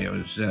yesterday, it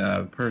was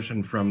a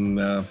person from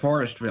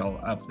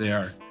Forestville up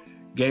there,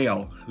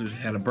 Gail, who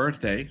had a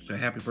birthday. So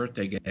happy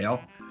birthday,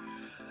 Gail.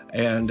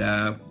 And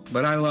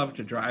but I love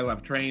to drive. I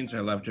love trains.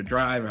 I love to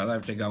drive. I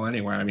love to go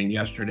anywhere. I mean,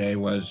 yesterday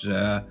was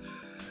a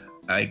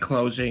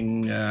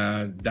closing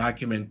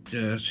document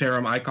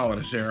ceremony. I call it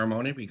a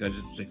ceremony because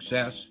it's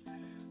success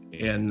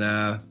in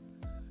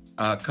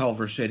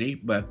Culver City.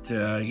 But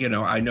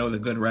I know the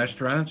good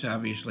restaurants.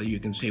 Obviously, you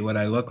can see what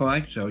I look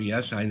like. So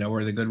yes, I know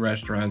where the good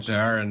restaurants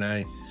are, and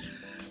I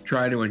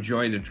try to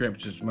enjoy the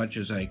trips as much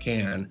as I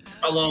can.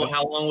 How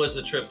long was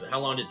the trip? How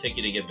long did it take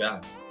you to get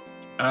back?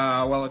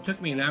 Well, it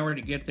took me an hour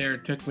to get there.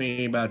 It took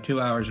me about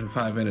 2 hours and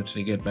 5 minutes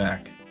to get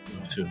back.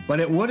 But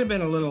it would have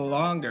been a little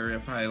longer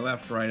if I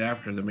left right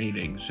after the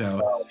meeting.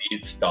 So you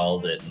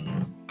stalled it.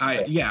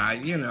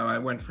 I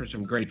went for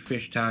some great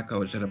fish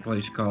tacos at a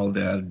place called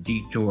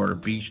Detour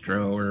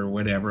Bistro or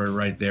whatever,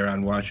 right there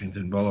on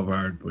Washington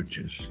Boulevard, which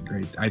is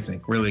great. I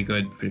think really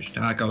good fish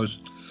tacos.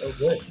 Oh,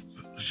 good.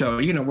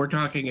 So we're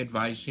talking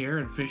advice here,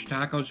 and fish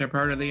tacos are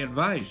part of the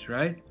advice,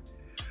 right?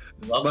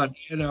 But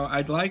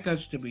I'd like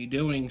us to be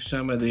doing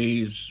some of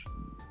these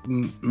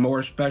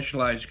more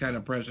specialized kind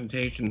of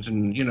presentations,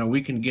 and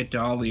we can get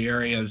to all the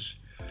areas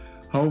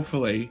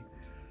hopefully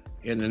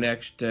in the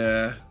next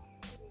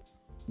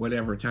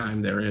whatever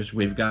time there is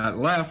we've got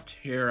left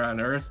here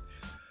on Earth,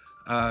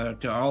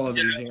 to all of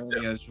these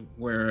areas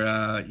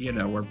where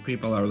where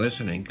people are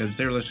listening, because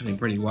they're listening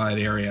pretty wide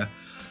area.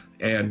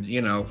 And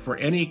for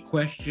any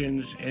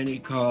questions, any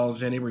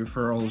calls, any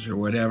referrals or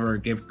whatever,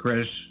 give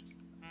Chris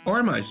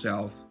or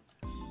myself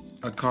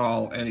a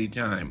call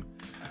anytime.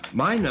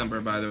 My number,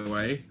 by the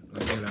way,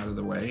 I'll get out of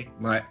the way,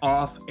 my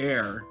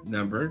off-air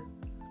number,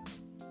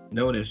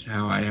 notice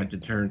how I had to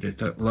turn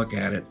to look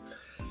at it,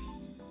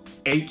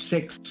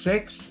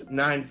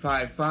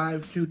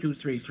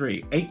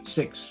 866-955-2233,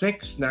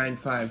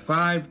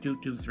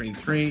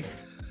 866-955-2233.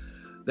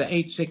 The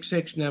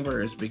 866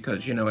 number is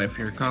because, if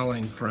you're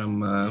calling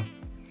from,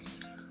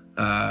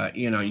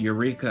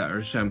 Eureka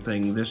or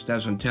something, this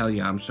doesn't tell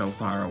you I'm so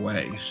far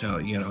away. So,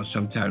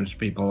 sometimes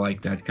people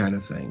like that kind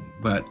of thing.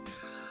 But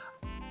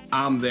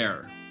I'm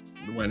there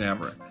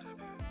whenever.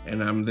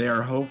 And I'm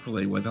there,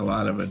 hopefully, with a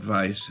lot of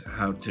advice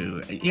how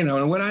to,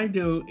 and what I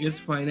do is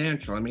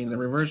financial. I mean, the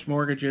reverse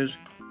mortgages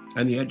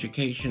and the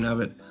education of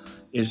it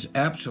is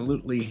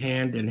absolutely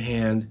hand in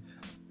hand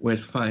with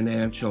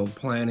financial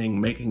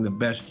planning, making the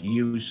best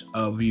use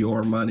of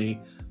your money,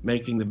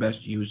 making the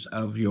best use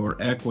of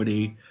your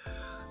equity.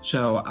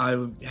 So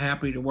I'm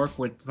happy to work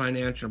with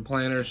financial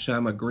planners.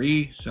 Some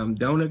agree, some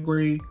don't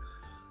agree,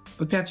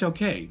 but that's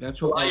okay.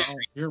 That's what we're all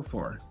here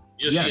for.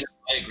 I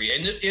agree.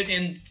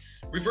 And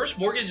reverse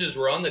mortgages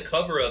were on the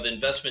cover of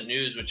Investment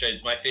News, which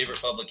is my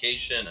favorite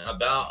publication,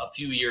 about a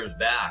few years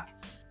back,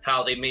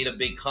 how they made a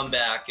big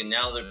comeback, and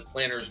now the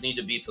planners need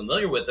to be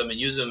familiar with them and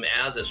use them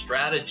as a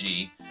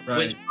strategy, right,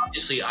 which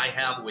obviously I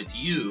have with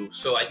you.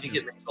 So I think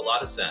it makes a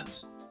lot of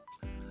sense.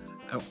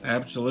 Oh,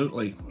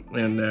 absolutely.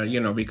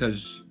 And,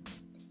 because,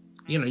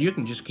 you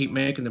can just keep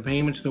making the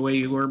payments the way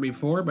you were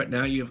before, but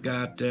now you've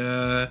got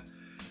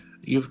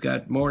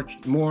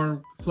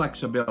more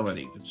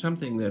flexibility. It's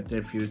something that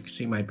if you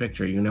see my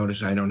picture, you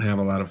notice I don't have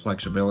a lot of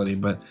flexibility,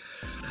 but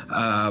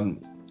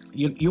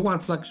you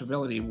want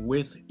flexibility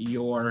with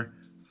your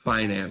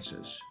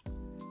finances.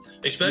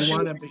 Especially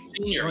when you're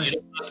senior,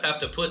 you don't have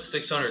to put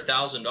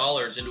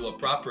 $600,000 into a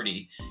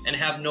property and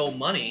have no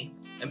money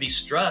and be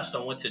stressed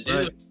on what to do.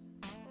 Right.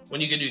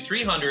 When you can do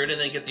 300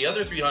 and then get the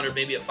other 300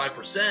 maybe at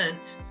 5%,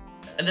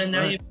 and then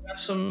now you've got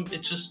some.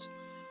 It's just,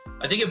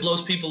 I think it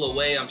blows people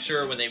away, I'm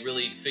sure, when they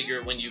really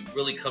figure, when you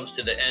really comes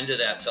to the end of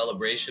that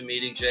celebration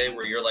meeting, Jay,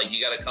 where you're like,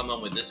 you got to come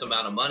on with this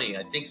amount of money.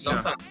 I think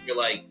sometimes you're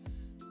like,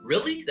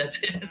 really?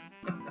 That's it?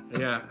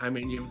 Yeah, I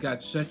mean, you've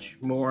got such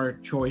more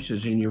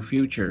choices in your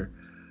future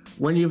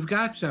when you've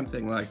got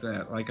something like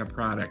that, like a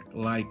product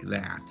like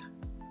that.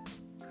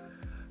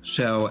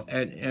 So,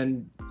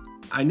 and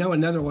I know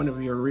another one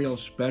of your real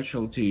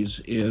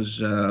specialties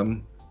is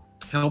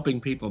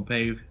helping people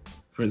pay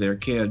for their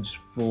kids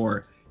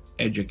for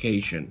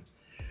education.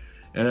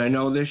 And I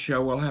know this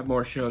show, we'll have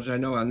more shows. I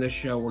know on this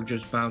show we're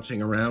just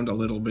bouncing around a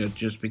little bit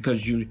just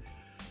because you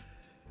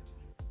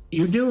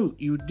do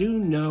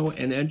know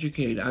and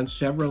educate on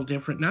several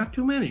different, not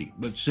too many,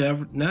 but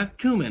not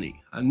too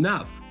many,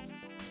 enough.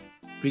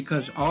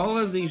 Because all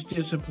of these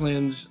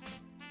disciplines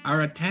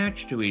are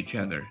attached to each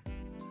other.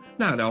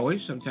 Not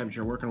always. Sometimes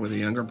you're working with a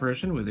younger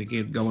person, with a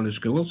kid going to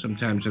school.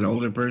 Sometimes an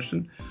older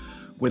person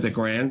with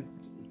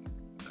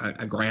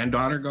a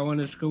granddaughter going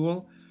to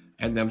school,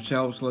 and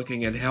themselves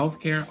looking at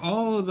healthcare.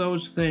 All of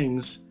those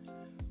things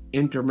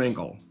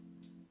intermingle.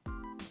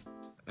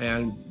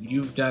 And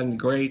you've done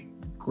great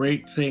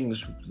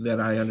things that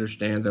I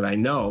understand, that I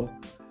know,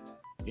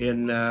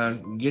 in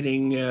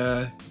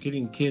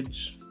getting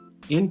kids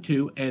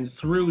into and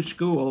through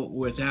school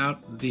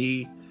without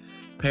the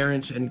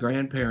parents and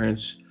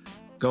grandparents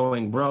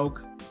going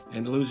broke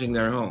and losing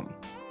their home.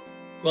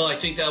 Well, I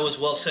think that was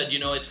well said. You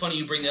know, it's funny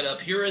you bring that up.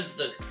 Here is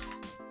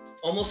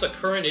almost a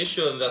current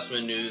issue of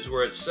Investment News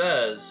where it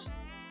says,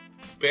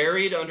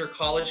 buried under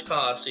college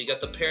costs. So you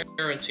got the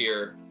parents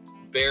here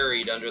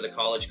buried under the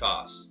college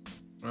costs.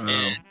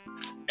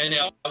 And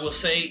I will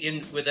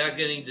say, without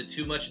getting into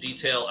too much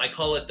detail, I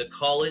call it the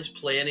college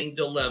planning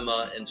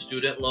dilemma and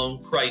student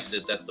loan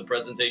crisis. That's the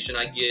presentation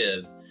I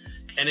give.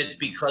 And it's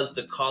because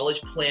the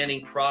college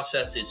planning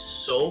process is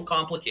so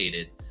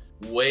complicated,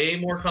 way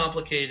more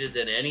complicated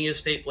than any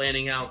estate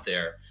planning out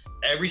there.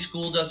 Every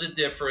school does it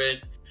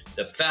different.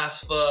 The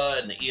FAFSA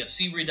and the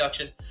EFC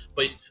reduction.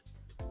 But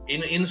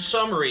in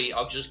summary,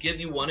 I'll just give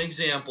you one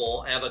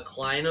example. I have a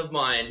client of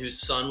mine whose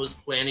son was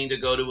planning to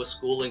go to a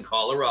school in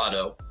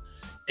Colorado.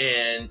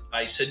 And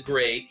I said,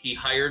 great. He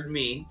hired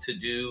me to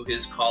do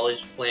his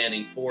college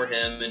planning for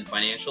him and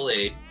financial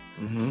aid.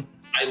 Mm-hmm.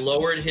 I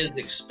lowered his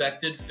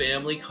expected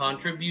family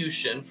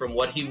contribution from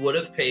what he would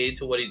have paid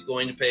to what he's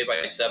going to pay by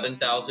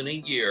 $7,000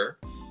 a year.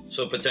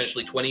 So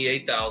potentially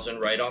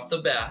 $28,000 right off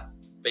the bat,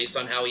 based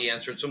on how he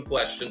answered some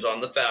questions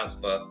on the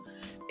FAFSA.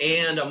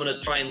 And I'm going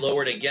to try and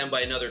lower it again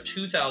by another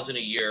 $2,000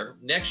 a year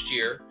next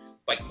year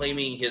by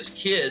claiming his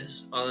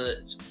kids,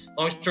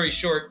 long story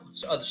short,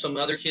 some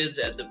other kids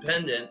as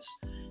dependents.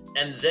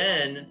 And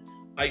then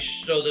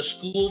so the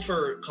school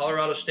for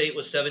Colorado State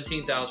was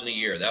 $17,000 a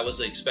year. That was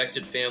the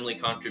expected family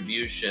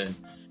contribution.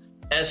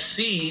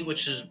 SC,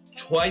 which is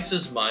twice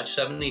as much,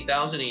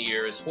 $70,000 a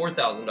year, is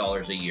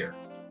 $4,000 a year.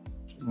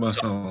 Wow.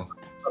 So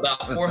about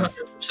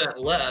 400%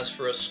 less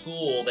for a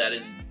school that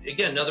is,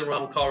 again, nothing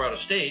wrong with Colorado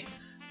State,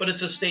 but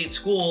it's a state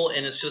school,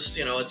 and it's just,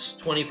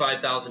 it's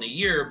 $25,000 a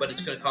year, but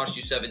it's going to cost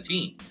you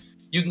 $17,000.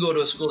 You can go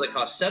to a school that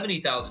costs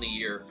 $70,000 a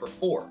year for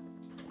 $4,000.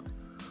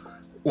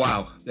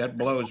 Wow, that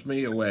blows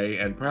me away,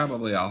 and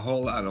probably a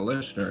whole lot of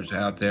listeners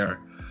out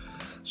there.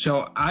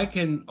 So I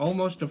can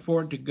almost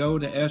afford to go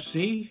to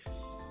SC?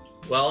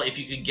 Well, if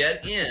you could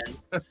get in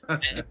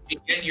and if you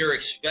get your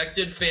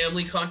expected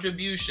family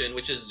contribution,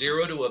 which is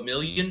 $0 to $1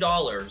 million,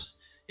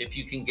 if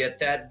you can get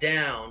that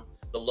down,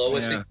 the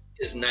lowest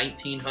is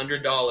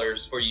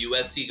 $1,900 for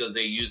USC because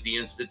they use the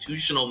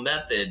institutional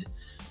method.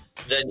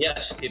 Then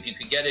yes, if you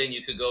could get in,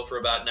 you could go for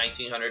about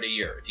 $1,900 a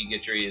year if you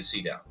get your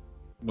ESC down.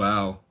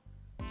 Wow.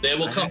 They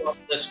will come up,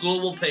 the school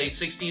will pay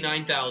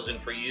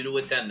 $69,000 for you to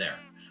attend there.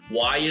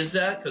 Why is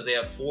that? Because they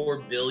have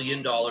 $4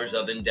 billion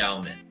of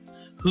endowment.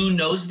 Who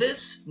knows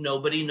this?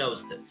 Nobody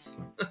knows this.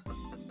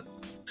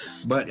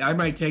 But I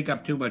might take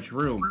up too much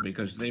room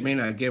because they may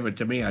not give it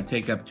to me. I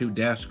take up 2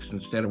 desks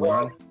instead of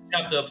one. You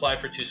have to apply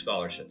for 2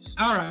 scholarships.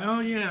 All right. Oh,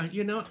 yeah.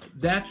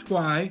 That's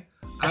why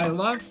I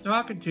love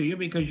talking to you,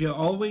 because you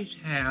always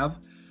have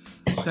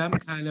some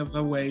kind of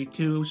a way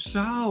to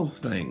solve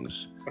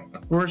things.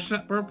 We're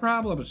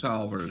problem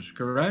solvers,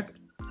 correct?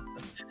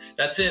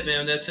 That's it,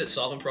 man. That's it.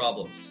 Solving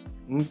problems.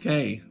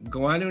 Okay.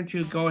 Why don't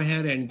you go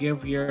ahead and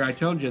give I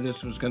told you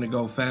this was going to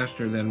go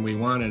faster than we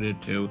wanted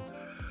it to.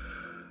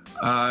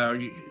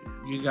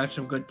 You got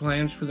some good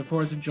plans for the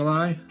 4th of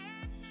July?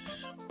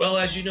 Well,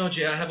 as you know,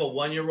 Jay, I have a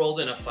 1-year-old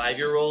and a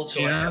 5-year-old,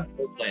 so I have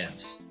no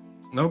plans.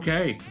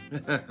 Okay.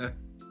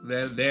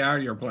 They are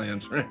your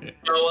plans, right?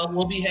 So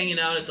we'll be hanging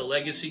out at the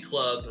Legacy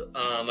Club.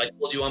 I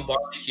told you I'm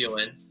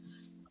barbecuing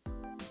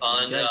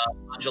on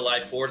July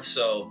 4th,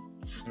 so.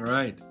 All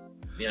right.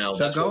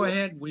 So go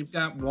ahead. We've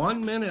got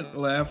 1 minute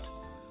left.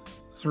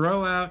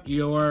 Throw out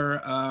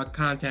your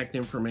contact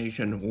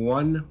information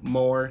one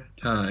more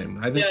time.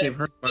 I think they've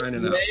heard mine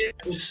enough. I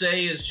would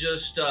say is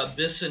just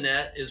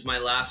Bissonnette is my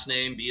last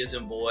name. B as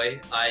in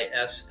boy.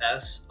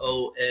 ISSONNETTE.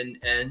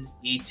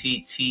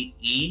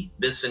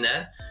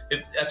 Bissonnette.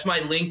 That's my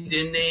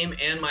LinkedIn name,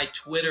 and my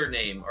Twitter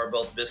name are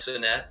both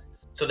Bissonnette.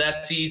 So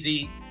that's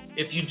easy.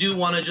 If you do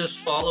want to just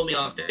follow me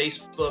on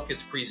Facebook,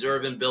 it's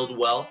Preserve and Build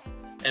Wealth.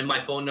 And my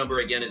phone number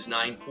again is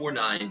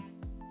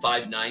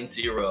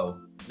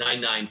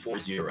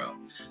 949-590-9940.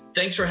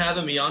 Thanks for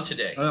having me on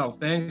today. Well,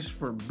 thanks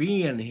for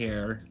being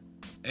here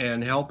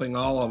and helping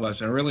all of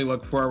us. I really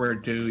look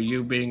forward to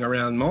you being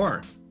around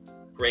more.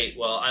 Great.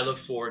 Well, I look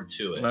forward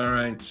to it. All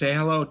right. Say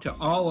hello to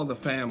all of the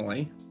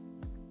family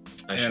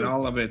and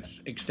all of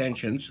its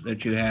extensions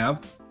that you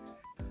have.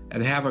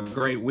 And have a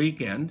great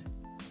weekend.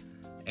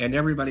 And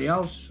everybody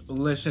else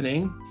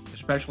listening,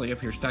 especially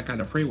if you're stuck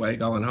on a freeway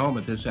going home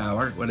at this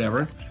hour,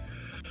 whatever,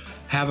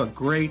 have a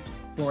great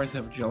 4th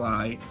of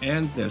July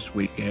and this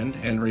weekend.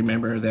 And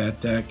remember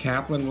that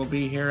Kaplan will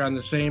be here on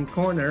the same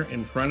corner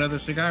in front of the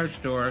cigar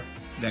store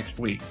next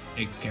week.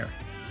 Take care.